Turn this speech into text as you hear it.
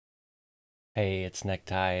Hey, it's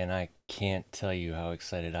NECKTIE, and I can't tell you how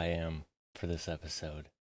excited I am for this episode.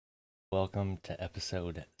 Welcome to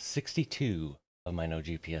episode 62 of my No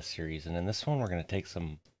GPS series, and in this one we're going to take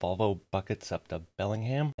some Volvo buckets up to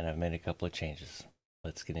Bellingham, and I've made a couple of changes.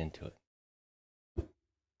 Let's get into it.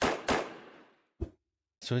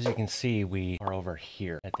 So as you can see, we are over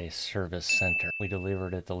here at a service center. We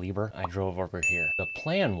delivered at the Lieber. I drove over here. The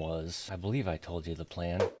plan was, I believe I told you the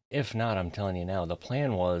plan. If not, I'm telling you now, the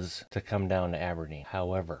plan was to come down to Aberdeen.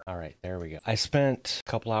 However, all right, there we go. I spent a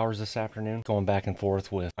couple hours this afternoon going back and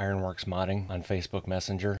forth with Ironwerx modding on Facebook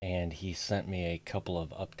Messenger, and he sent me a couple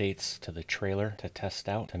of updates to the trailer to test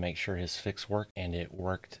out to make sure his fix worked, and it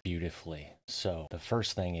worked beautifully. So the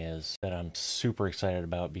first thing is that I'm super excited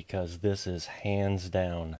about, because this is hands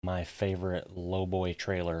down my favorite Lowboy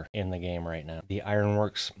trailer in the game right now. The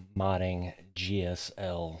Ironwerx modding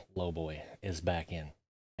GSL Lowboy is back in.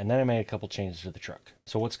 And then I made a couple changes to the truck.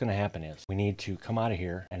 So what's going to happen is we need to come out of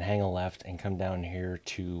here and hang a left and come down here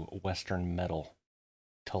to Western Metal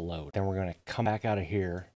to load. Then we're going to come back out of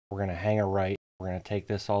here. We're going to hang a right. We're going to take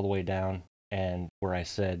this all the way down. And where I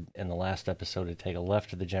said in the last episode to take a left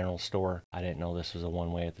to the general store, I didn't know this was a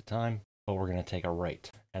one-way at the time, but we're going to take a right.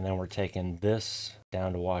 And then we're taking this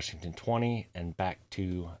down to Washington 20 and back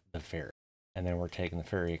to the ferry. And then we're taking the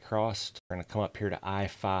ferry across. We're going to come up here to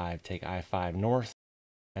I-5, take I-5 north.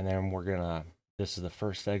 And then we're going to, this is the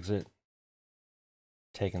first exit.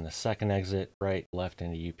 Taking the second exit, right, left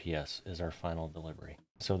into UPS is our final delivery.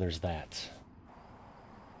 So there's that.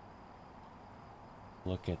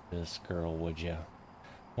 Look at this girl, would you?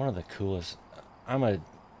 One of the coolest. I'm a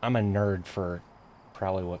nerd for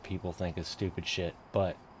probably what people think is stupid shit,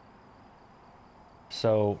 but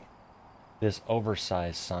so this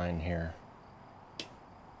oversized sign here.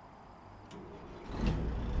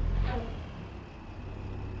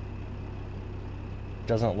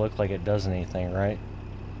 Doesn't look like it does anything, right?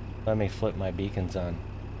 Let me flip my beacons on.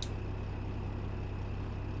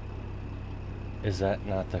 Is that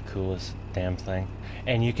not the coolest damn thing?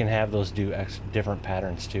 And you can have those do different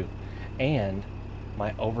patterns too. And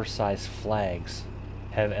my oversized flags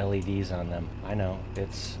have LEDs on them. I know,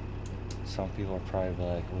 it's, some people are probably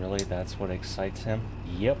like, really? That's what excites him?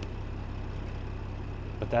 Yep.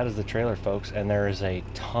 But that is the trailer, folks, and there is a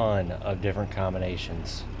ton of different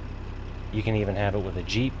combinations. You can even have it with a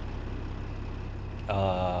Jeep.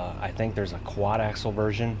 I think there's a quad axle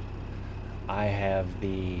version. I have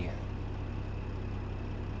the...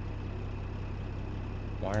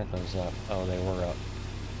 Why aren't those up? Oh, they were up.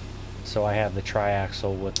 So I have the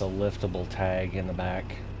triaxle with the liftable tag in the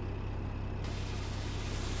back.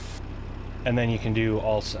 And then you can do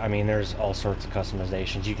all, I mean, there's all sorts of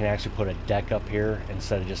customizations. You can actually put a deck up here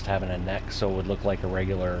instead of just having a neck, so it would look like a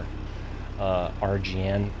regular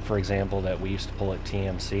RGN, for example, that we used to pull at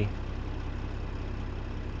TMC.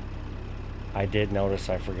 I did notice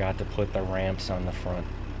I forgot to put the ramps on the front.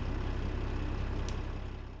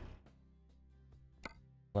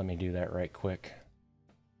 Let me do that right quick.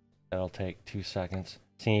 That'll take 2 seconds.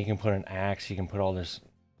 See, you can put an axe, you can put all this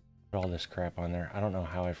crap on there. I don't know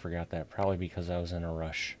how I forgot that. Probably because I was in a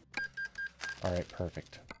rush. Alright,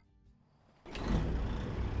 perfect.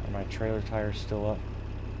 Are my trailer tires still up?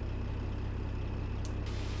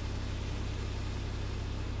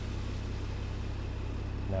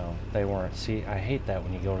 No, they weren't. See, I hate that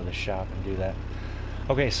when you go to the shop and do that.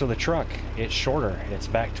 Okay, so the truck, it's shorter. It's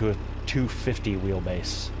back to a 250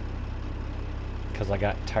 wheelbase. Because I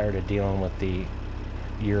got tired of dealing with the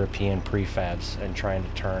European prefabs and trying to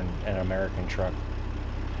turn an American truck.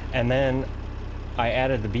 And then I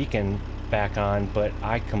added the beacon back on, but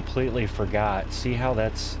I completely forgot. See how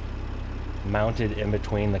that's mounted in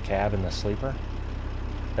between the cab and the sleeper?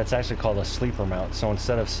 That's actually called a sleeper mount. So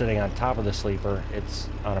instead of sitting on top of the sleeper, it's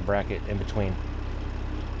on a bracket in between.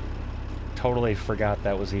 Totally forgot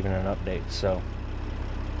that was even an update. So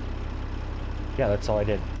yeah, that's all I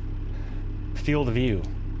did. Field of view,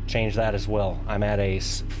 change that as well. I'm at a,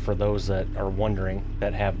 for those that are wondering,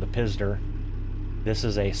 that have the Pizzster, this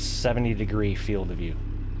is a 70-degree field of view.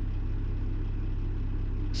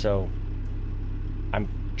 So I'm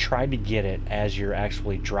tried to get it as you're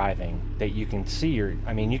actually driving, that you can see your,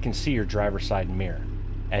 I mean, you can see your driver's side mirror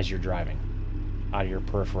as you're driving out of your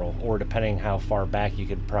peripheral, or depending how far back, you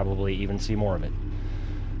could probably even see more of it.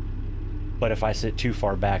 But if I sit too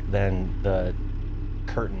far back, then the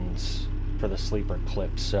curtains for the sleeper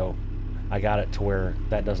clips, so I got it to where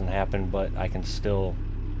that doesn't happen, but I can still,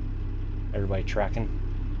 everybody tracking?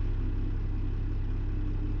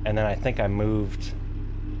 And then I think I moved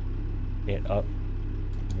it up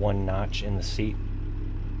 1 notch in the seat,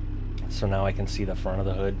 so now I can see the front of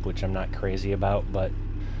the hood, which I'm not crazy about, but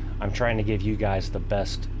I'm trying to give you guys the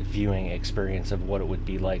best viewing experience of what it would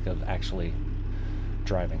be like of actually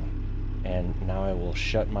driving. And now I will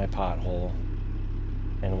shut my pothole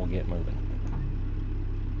and we'll get moving.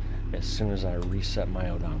 As soon as I reset my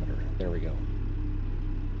odometer. There we go.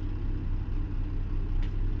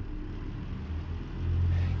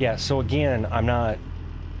 Yeah, so again, I'm not,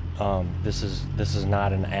 this is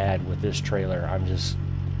not an ad with this trailer. I'm just,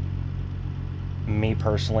 me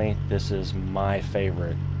personally, this is my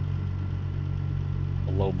favorite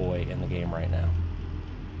Lowboy in the game right now.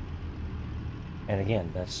 And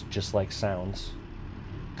again, that's just like sounds,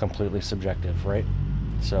 completely subjective, right?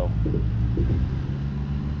 So,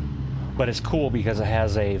 but it's cool because it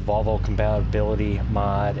has a Volvo compatibility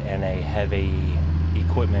mod and a heavy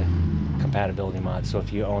equipment compatibility mod. So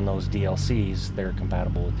if you own those DLCs, they're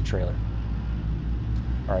compatible with the trailer.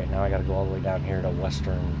 All right, now I got to go all the way down here to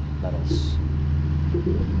Western Metals.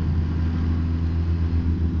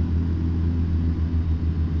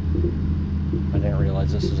 I didn't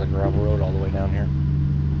realize this is a gravel road all the way down here.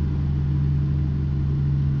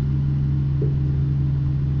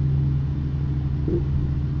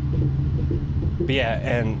 But yeah,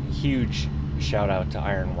 and huge shout out to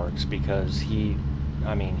Ironwerx because he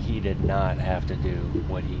did not have to do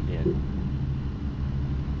what he did.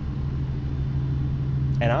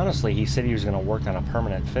 And honestly, he said he was going to work on a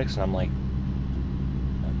permanent fix, and I'm like,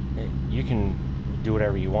 you can do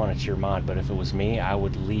whatever you want, it's your mod, but if it was me, I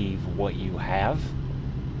would leave what you have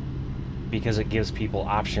because it gives people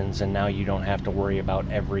options, and now you don't have to worry about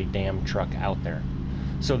every damn truck out there.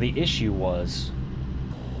 So the issue was,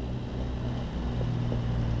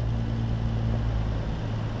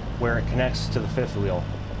 where it connects to the fifth wheel,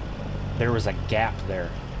 there was a gap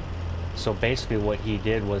there. So basically what he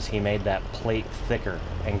did was he made that plate thicker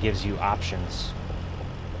and gives you options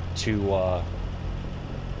to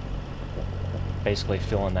basically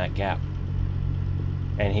fill in that gap.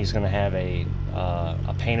 And he's going to have a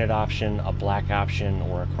painted option, a black option,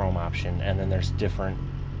 or a chrome option, and then there's different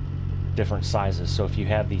sizes. So if you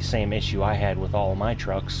have the same issue I had with all of my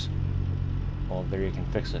trucks, well, there you can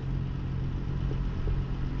fix it.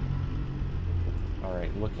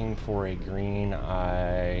 Alright, looking for a green.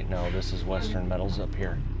 No, this is Western Metals up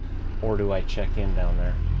here. Or do I check in down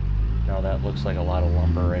there? No, that looks like a lot of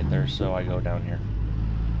lumber right there, so I go down here.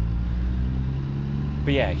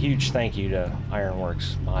 But yeah, huge thank you to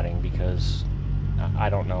Ironwerx Modding, because I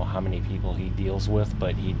don't know how many people he deals with,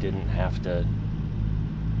 but he didn't have to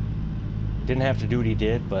do what he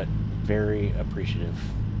did, but very appreciative.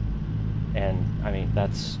 And I mean,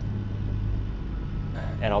 that's,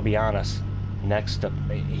 and I'll be honest, next up,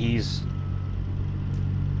 he's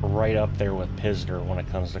right up there with Pizzster when it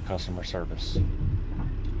comes to customer service.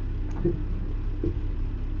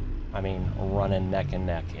 I mean, running neck and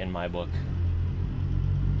neck in my book.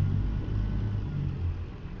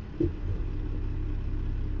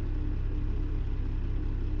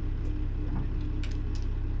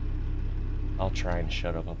 I'll try and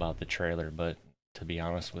shut up about the trailer, but to be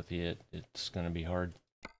honest with you, it's going to be hard.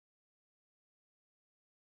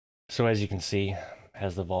 So as you can see,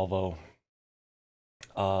 has the Volvo,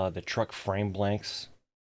 the truck frame blanks.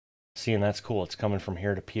 See, and that's cool. It's coming from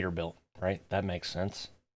here to Peterbilt, right? That makes sense.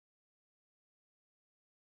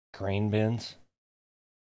 Grain bins.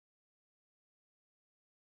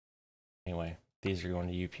 Anyway, these are going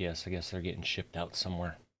to UPS. I guess they're getting shipped out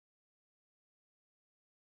somewhere.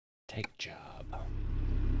 Take job.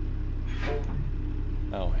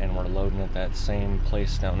 Oh, and we're loading at that same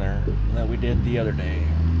place down there that we did the other day.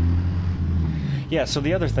 Yeah, so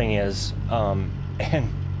the other thing is,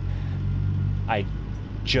 and I,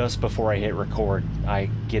 just before I hit record, I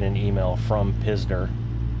get an email from Pizzster,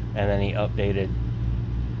 and then he updated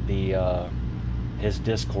the, his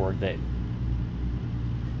Discord that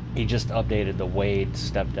he just updated the Wade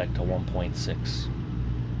step deck to 1.6.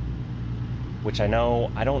 Which I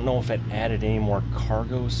don't know if it added any more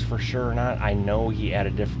cargoes for sure or not. I know he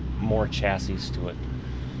added more chassis to it.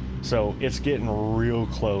 So it's getting real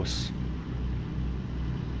close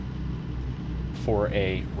for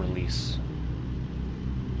a release.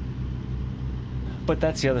 But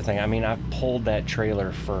that's the other thing. I mean, I've pulled that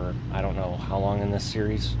trailer for I don't know how long in this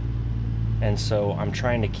series. And so I'm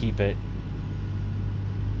trying to keep it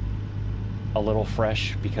a little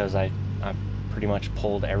fresh because I pretty much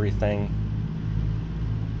pulled everything.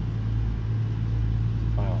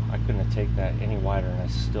 Wow, I couldn't have taken that any wider and I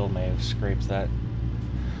still may have scraped that.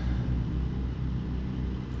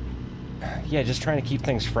 Yeah, just trying to keep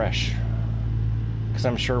things fresh. Because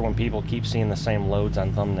I'm sure when people keep seeing the same loads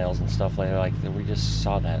on thumbnails and stuff like we just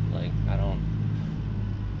saw that, like, I don't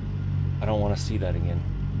want to see that again.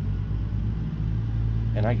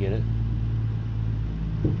 and I get it.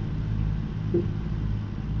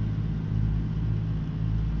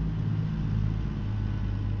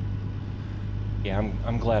 Yeah,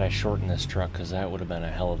 I'm glad I shortened this truck, because that would have been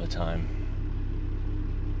a hell of a time.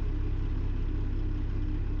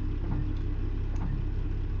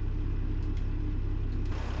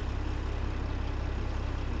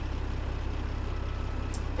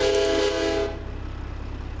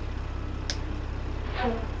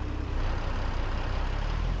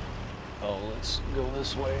 Oh, let's go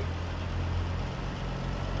this way.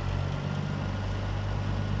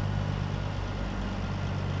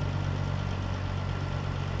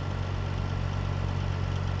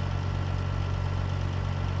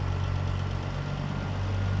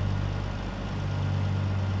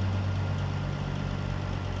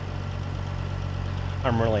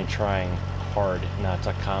 I'm really trying hard not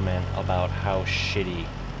to comment about how shitty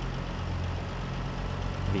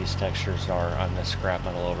these textures are on this scrap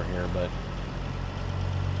metal over here, but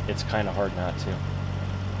it's kind of hard not to.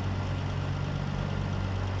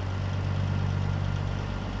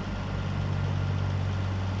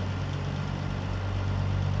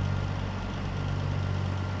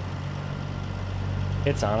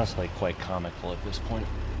 It's honestly quite comical at this point.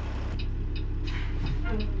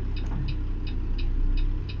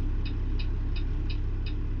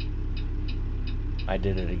 I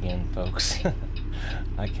did it again, folks.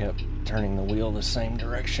 I kept turning the wheel the same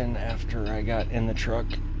direction after I got in the truck.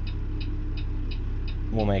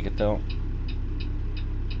 We'll make it though.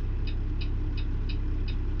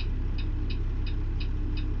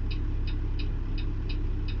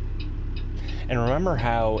 And remember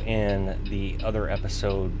how in the other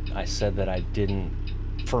episode I said that I didn't,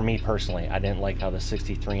 for me personally, I didn't like how the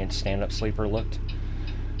 63-inch stand-up sleeper looked?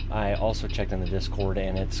 I also checked in the Discord,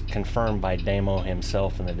 and it's confirmed by Damo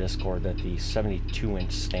himself in the Discord that the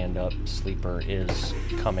 72-inch stand-up sleeper is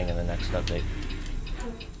coming in the next update.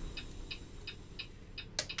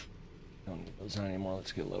 Don't need those on anymore.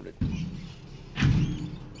 Let's get loaded.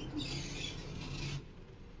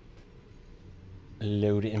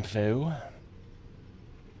 Load info.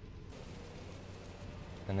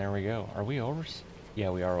 And there we go. Are we oversized? Yeah,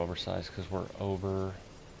 we are oversized because we're over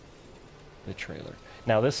the trailer.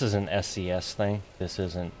 Now, this is an SCS thing. This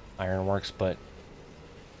isn't Ironwerx, but...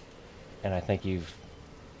 And I think you've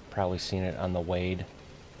probably seen it on the Wade,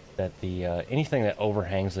 that the anything that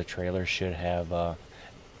overhangs the trailer should have a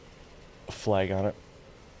flag on it.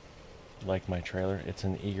 Like my trailer. It's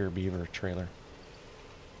an Eager Beaver trailer.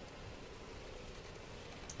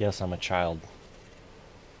 Yes, I'm a child.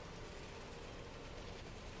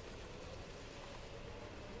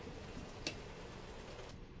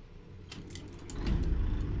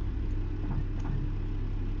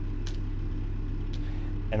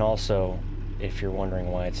 And also, if you're wondering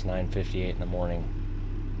why it's 9:58 in the morning,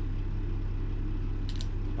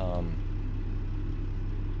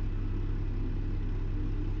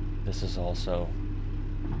 this is also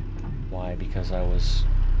why, because I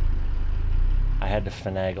had to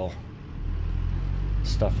finagle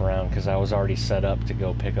stuff around because I was already set up to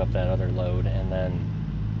go pick up that other load, and then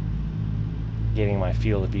getting my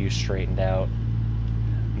field of view straightened out,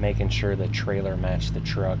 making sure the trailer matched the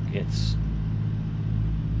truck. It's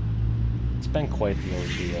been quite the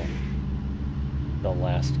ordeal the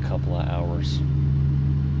last couple of hours.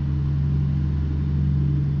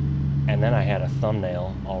 And then I had a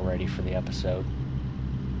thumbnail all ready for the episode,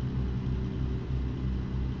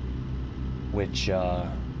 which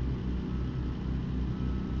I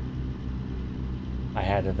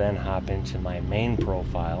had to then hop into my main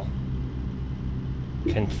profile,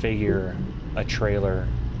 configure a trailer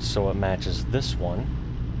so it matches this one,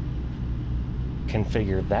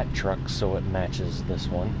 configure that truck so it matches this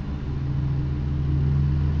one,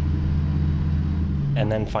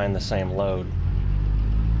 and then find the same load.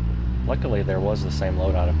 Luckily there was the same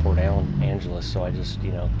load out of Port Angeles, so I just,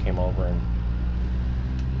 you know, came over and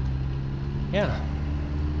yeah,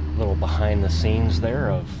 a little behind the scenes there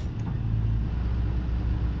of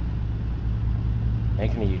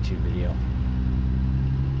making a YouTube video.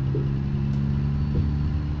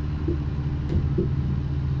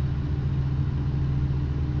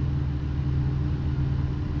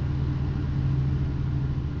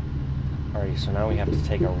 Alrighty, so now we have to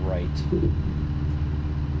take a right. Good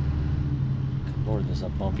Lord, this is a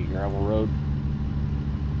bumpy gravel road.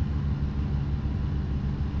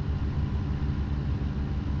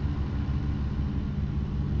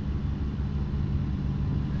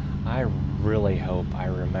 I really hope I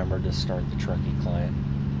remember to start the Truckee client.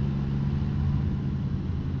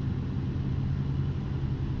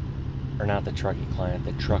 Or not the Truckee client,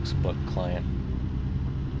 the Trucksbook client.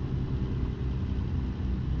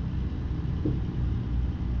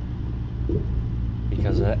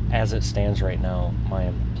 Because as it stands right now, my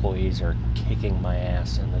employees are kicking my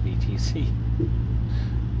ass in the VTC.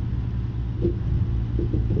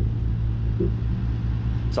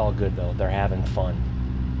 It's all good though, they're having fun.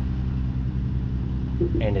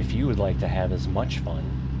 And if you would like to have as much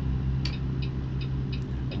fun,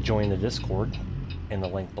 join the Discord in the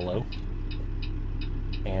link below.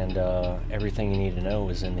 And everything you need to know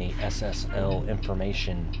is in the SSL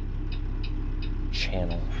information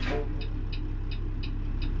channel.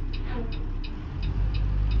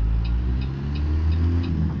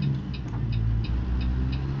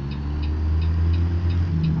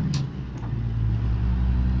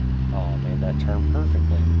 Oh, made that turn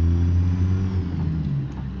perfectly.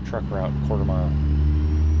 Truck route, quarter mile.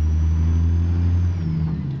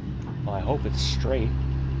 Well, I hope it's straight.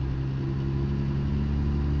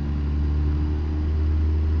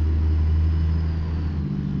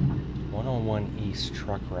 East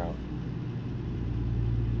truck route.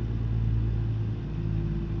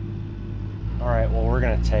 Alright, well, we're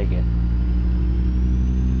gonna take it.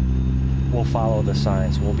 We'll follow the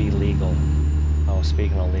signs. We'll be legal. Oh,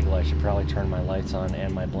 speaking of legal, I should probably turn my lights on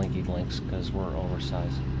and my blinky blinks because we're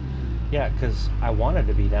oversized. Yeah, because I wanted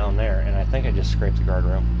to be down there, and I think I just scraped the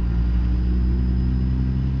guardrail.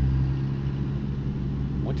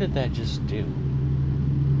 What did that just do?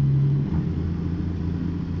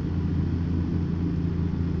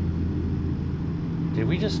 Did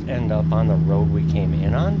we just end up on the road we came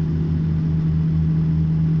in on?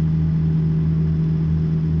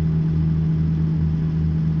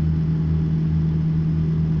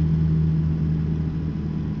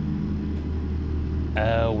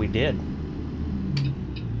 We did.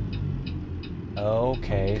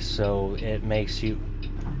 Okay, so it makes you...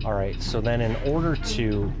 Alright, so then in order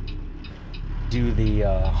to do the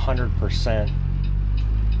 100%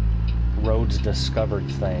 roads discovered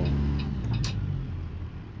thing...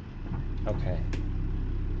 Okay.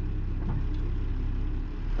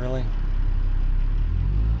 Really?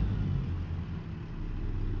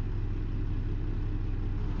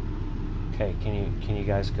 Okay, can you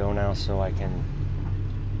guys go now so I can...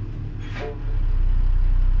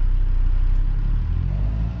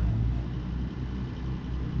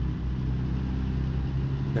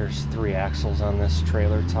 There's 3 axles on this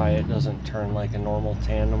trailer tie. It doesn't turn like a normal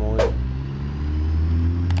tandem would.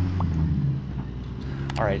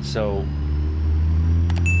 Alright, so...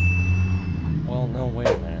 Well, no, wait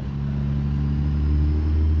a minute.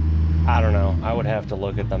 I don't know. I would have to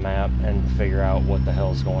look at the map and figure out what the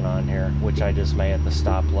hell's going on here, which I just may at the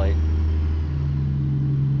stoplight.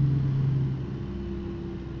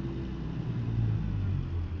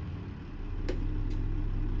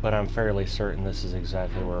 But I'm fairly certain this is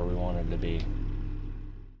exactly where we wanted to be.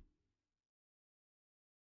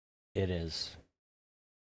 It is.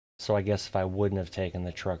 So I guess if I wouldn't have taken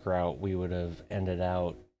the truck route, we would have ended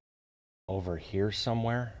out over here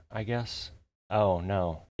somewhere, I guess. Oh,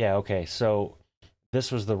 no. Yeah, okay, so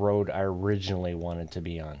this was the road I originally wanted to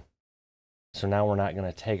be on. So now we're not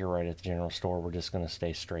going to take it right at the general store, we're just going to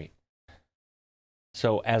stay straight.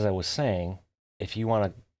 So as I was saying, if you want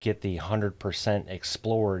to get the 100%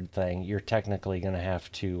 explored thing, you're technically going to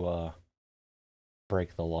have to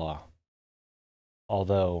break the law.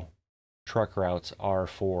 Although truck routes are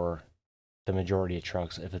for the majority of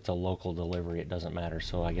trucks. If it's a local delivery, it doesn't matter.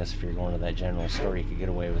 So I guess if you're going to that general store, you could get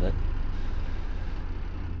away with it.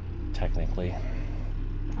 Technically.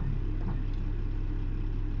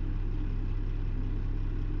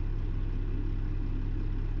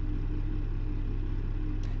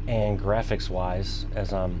 And graphics-wise,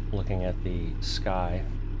 as I'm looking at the sky,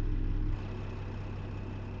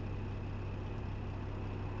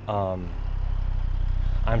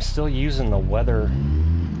 I'm still using the weather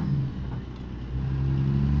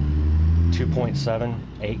 2.7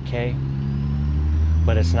 8K,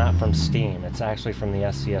 but it's not from Steam. It's actually from the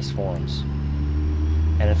SCS forums,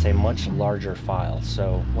 and it's a much larger file.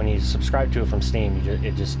 So when you subscribe to it from Steam,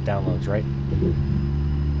 it just downloads, right?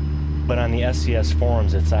 But on the SCS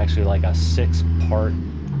forums, it's actually like a 6-part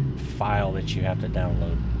file that you have to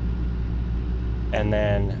download. And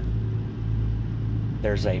then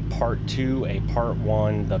there's a part 2, a part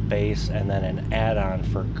 1, the base, and then an add-on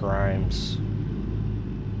for Grimes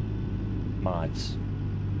mods,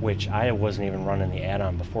 which I wasn't even running the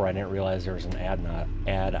add-on before. I didn't realize there was an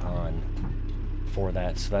add-on for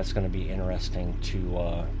that. So that's going to be interesting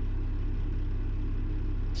to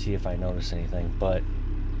see if I notice anything. But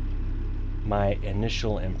my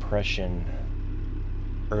initial impression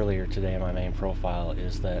earlier today in my main profile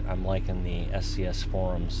is that I'm liking the SCS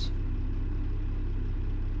forums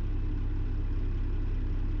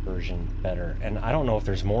version better. And I don't know if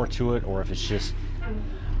there's more to it or if it's just,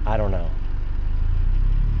 I don't know.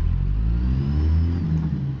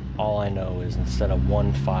 All I know is instead of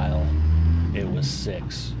 1 file, it was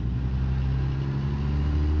 6.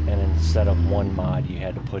 And instead of 1 mod you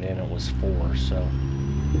had to put in, it was 4, so.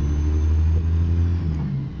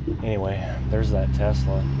 Anyway, there's that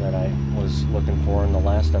Tesla that I was looking for in the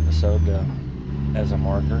last episode as a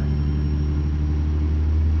marker.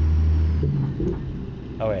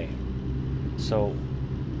 Okay, so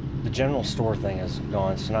the general store thing is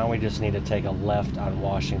gone, so now we just need to take a left on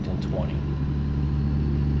Washington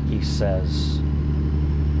 20. He says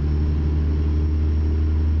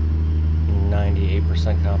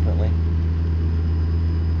 98% confidently.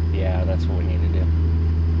 Yeah, that's what we need to do.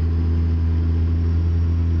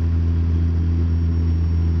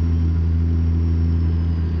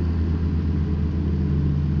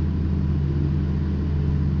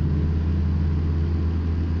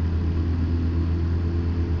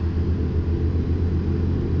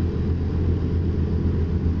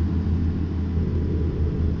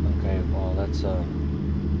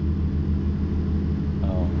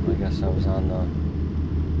 Oh, I guess I was on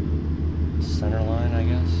the center line, I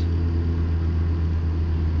guess.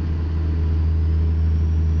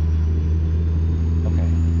 Okay.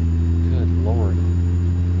 Good Lord.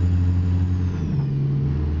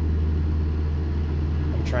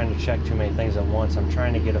 I'm trying to check too many things at once. I'm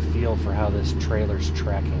trying to get a feel for how this trailer's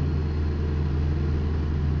tracking.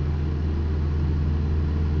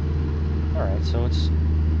 Alright, so it's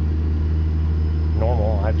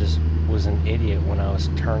normal. I just was an idiot when I was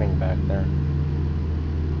turning back there.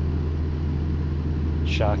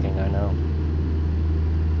 Shocking, I know.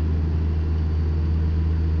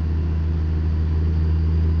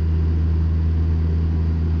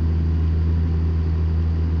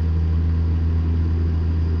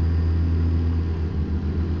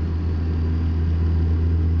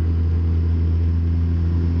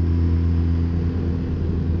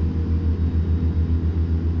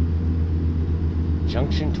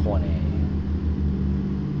 Junction 20.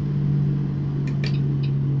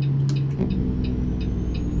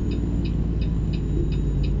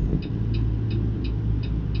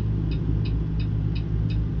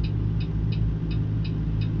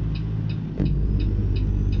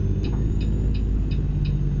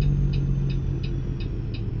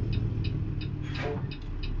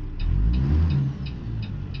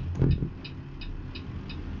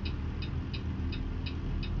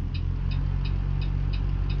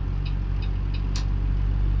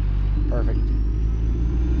 Perfect.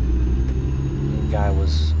 The guy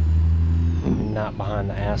was not behind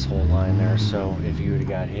the asshole line there, so if you would have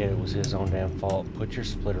got hit, it was his own damn fault. Put your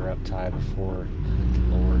splitter up, Ty, before... Good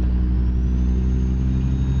Lord.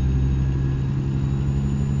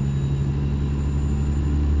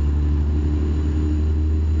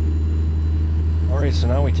 Alright, so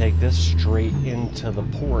now we take this straight into the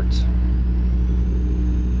port.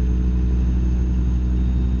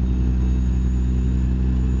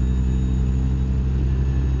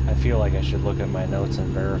 I feel like I should look at my notes and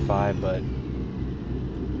verify, but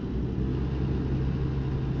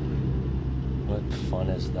what fun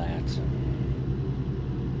is that?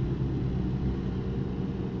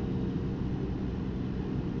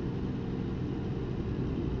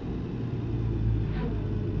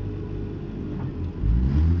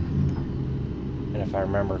 And if I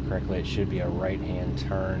remember correctly, it should be a right-hand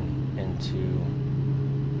turn into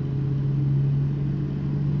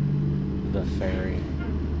the ferry.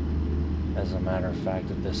 As a matter of fact,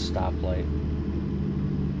 at this stoplight.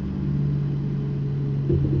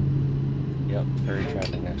 Yep, ferry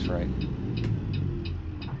traffic next right.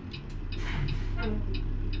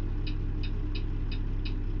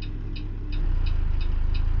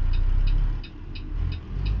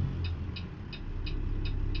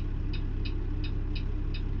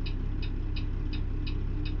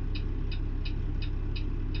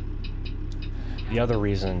 The other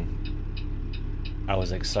reason I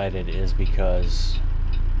was excited is because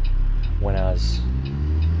when I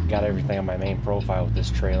got everything on my main profile with this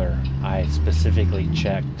trailer, I specifically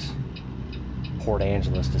checked Port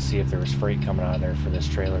Angeles to see if there was freight coming out of there for this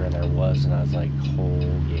trailer, and there was, and I was like, oh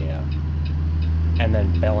yeah. And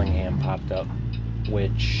then Bellingham popped up,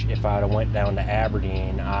 which if I'd have went down to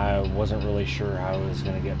Aberdeen, I wasn't really sure how I was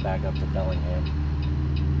going to get back up to Bellingham.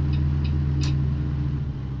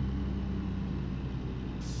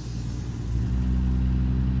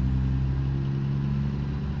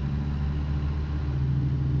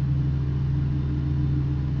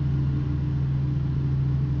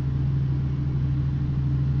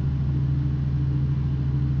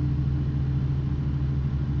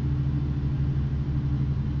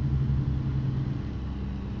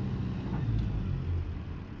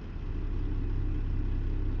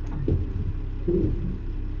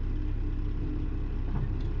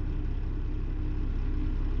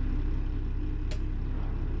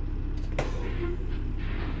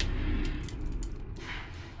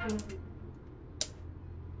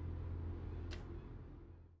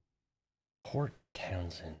 Port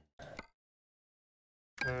Townsend.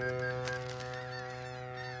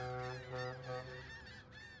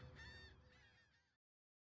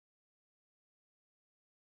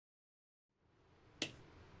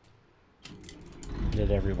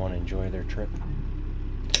 Did everyone enjoy their trip?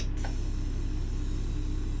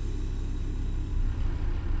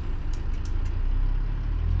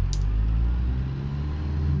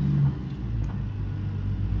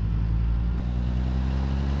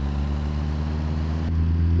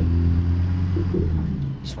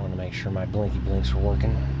 Just wanted to make sure my blinky blinks were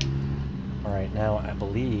working. Alright, now I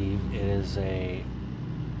believe it is a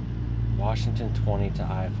Washington 20 to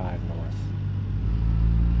I-5 North.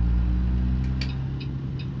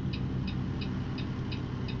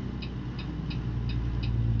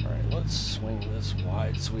 Alright, let's swing this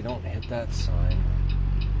wide so we don't hit that sign.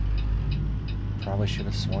 Probably should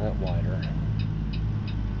have swung it wider.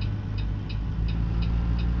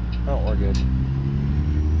 Oh, we're good.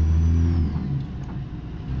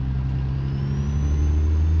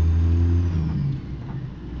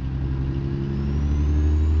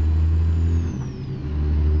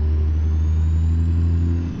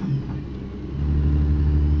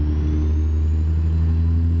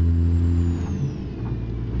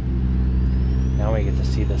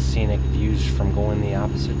 See the scenic views from going the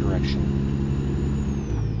opposite direction.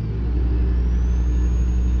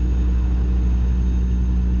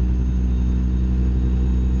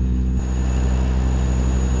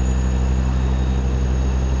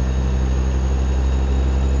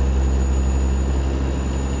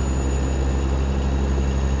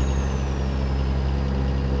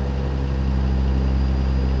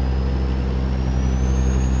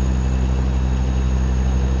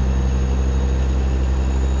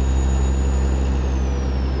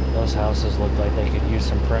 Houses look like they could use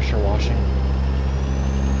some pressure washing.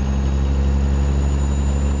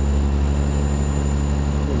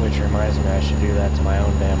 Which reminds me I should do that to my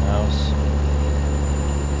own damn house.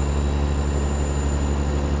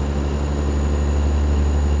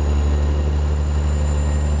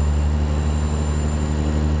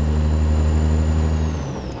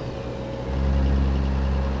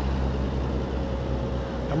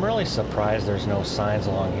 I'm really surprised there's no signs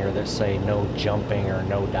along here that say no jumping or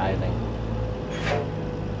no diving.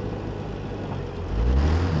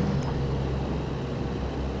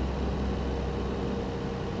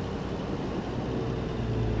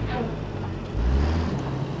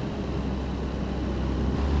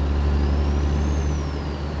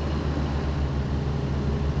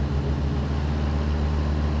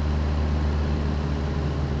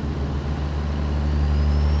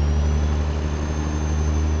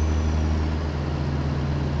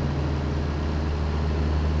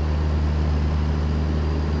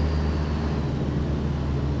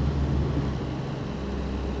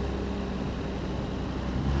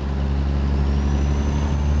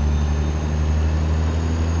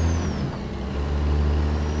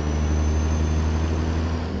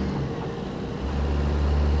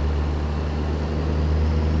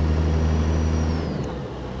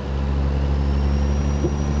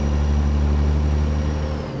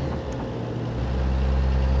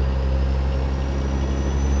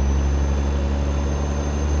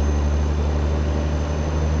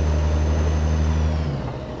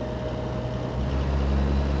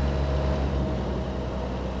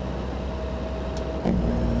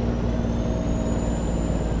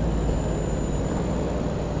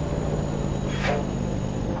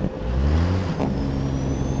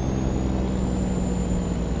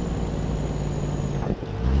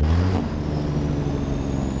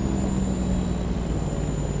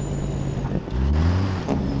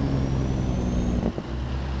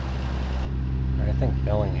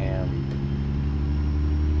 Bellingham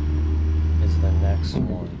is the next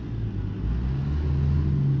one.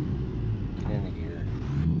 Get into gear.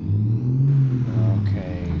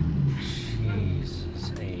 Okay.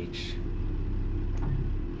 Jesus H.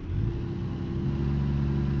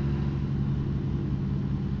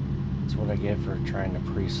 That's what I get for trying to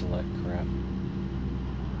pre-select crap.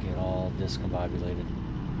 Get all discombobulated.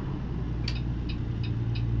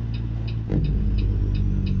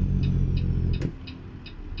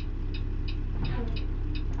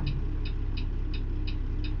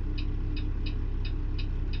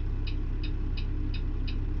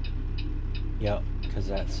 Yep, because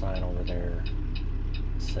that sign over there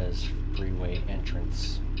says freeway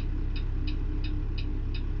entrance.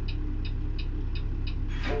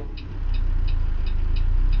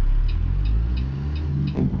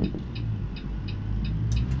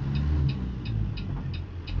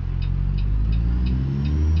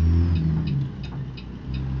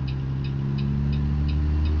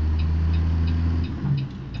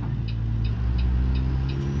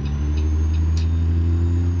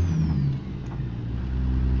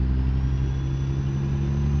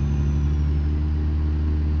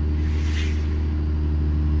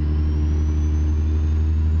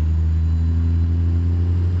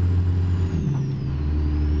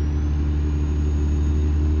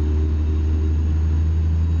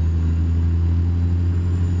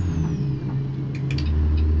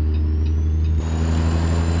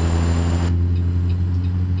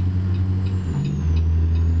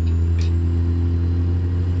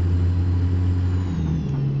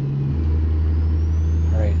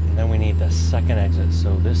 Second exit,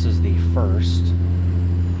 so this is the first.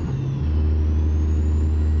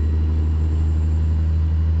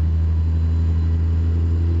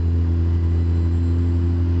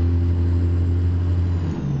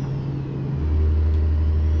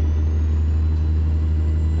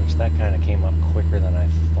 Which that kind of came up quicker than I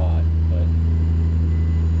thought, but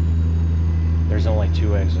there's only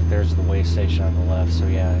two exits. There's the way station on the left, so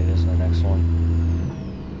yeah, it is the next one.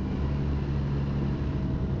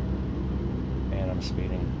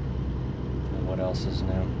 Speeding. And what else is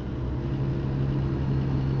new?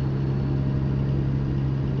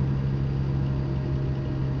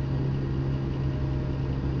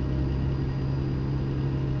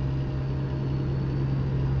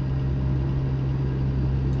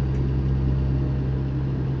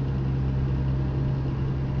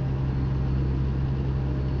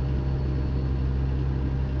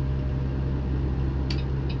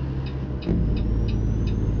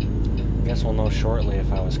 I guess we'll know shortly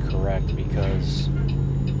if I was correct, because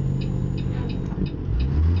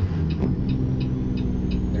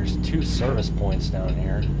there's two service points down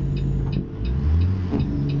here,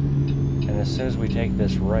 and as soon as we take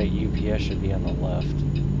this right, UPS should be on the left.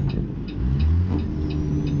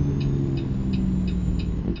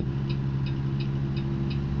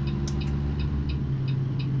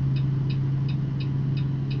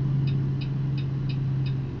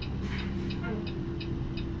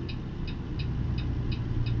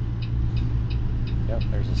 Yep,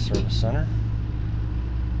 there's a service center.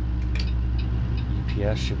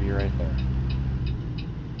 UPS should be right there.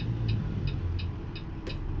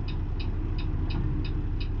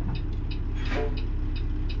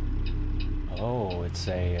 Oh, it's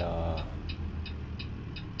a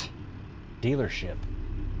dealership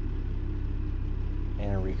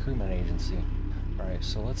and a recruitment agency. Alright,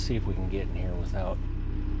 so let's see if we can get in here without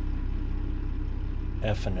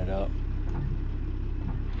effing it up.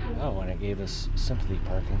 Oh, and it gave us sympathy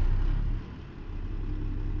parking.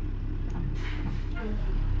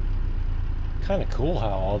 Kind of cool how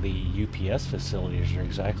all the UPS facilities are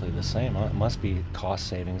exactly the same. It must be cost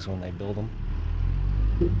savings when they build them.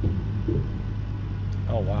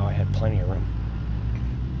 Oh wow, I had plenty of room.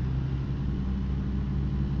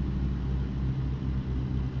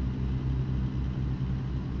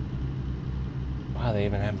 Wow, they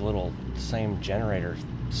even have the little same generator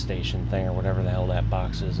station thing or whatever the hell that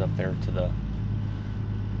box is up there to the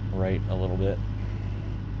right a little bit.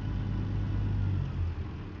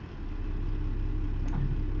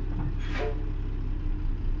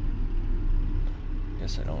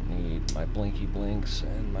 Guess I don't need my blinky blinks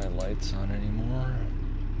and my lights on anymore.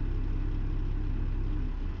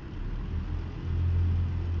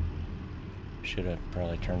 Should have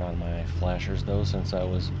probably turned on my flashers though, since I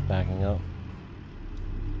was backing up.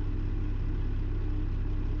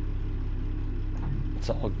 It's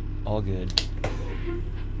all good.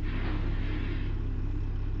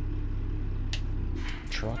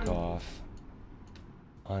 Truck off.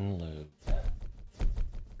 Unload.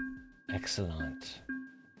 Excellent.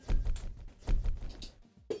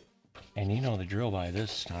 And you know the drill by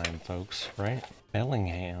this time, folks, right?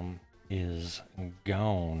 Bellingham is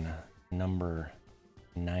gone. Number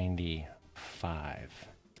 95.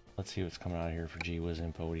 Let's see what's coming out of here for GWiz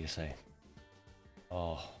info. What do you say?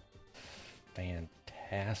 Oh,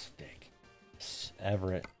 fantastic.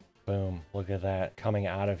 Everett. Boom. Look at that. Coming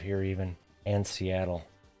out of here even. And Seattle.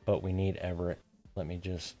 But we need Everett. Let me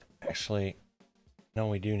just... Actually, no,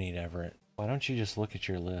 we do need Everett. Why don't you just look at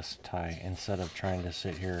your list, Ty, instead of trying to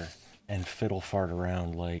sit here and fiddle fart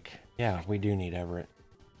around like... Yeah, we do need Everett.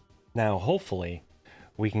 Now, hopefully,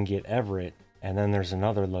 we can get Everett, and then there's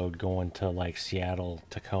another load going to, like, Seattle,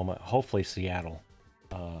 Tacoma. Hopefully Seattle.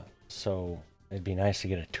 So, it'd be nice to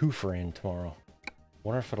get a twofer in tomorrow.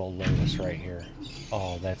 Wonder if it'll load us right here.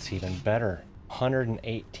 Oh, that's even better.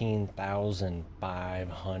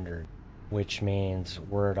 118,500, which means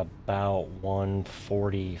we're at about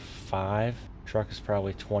 145. Truck is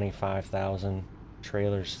probably 25,000.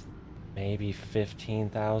 Trailers maybe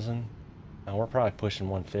 15,000. Now we're probably pushing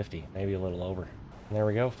 150, maybe a little over. And there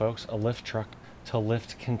we go, folks, a lift truck to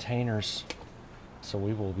lift containers. So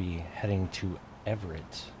we will be heading to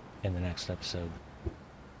Everett in the next episode.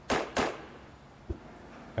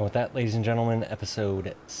 And with that, ladies and gentlemen,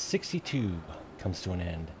 episode 62 comes to an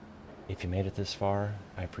end. If you made it this far,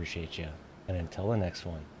 I appreciate you. And until the next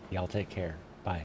one, y'all take care.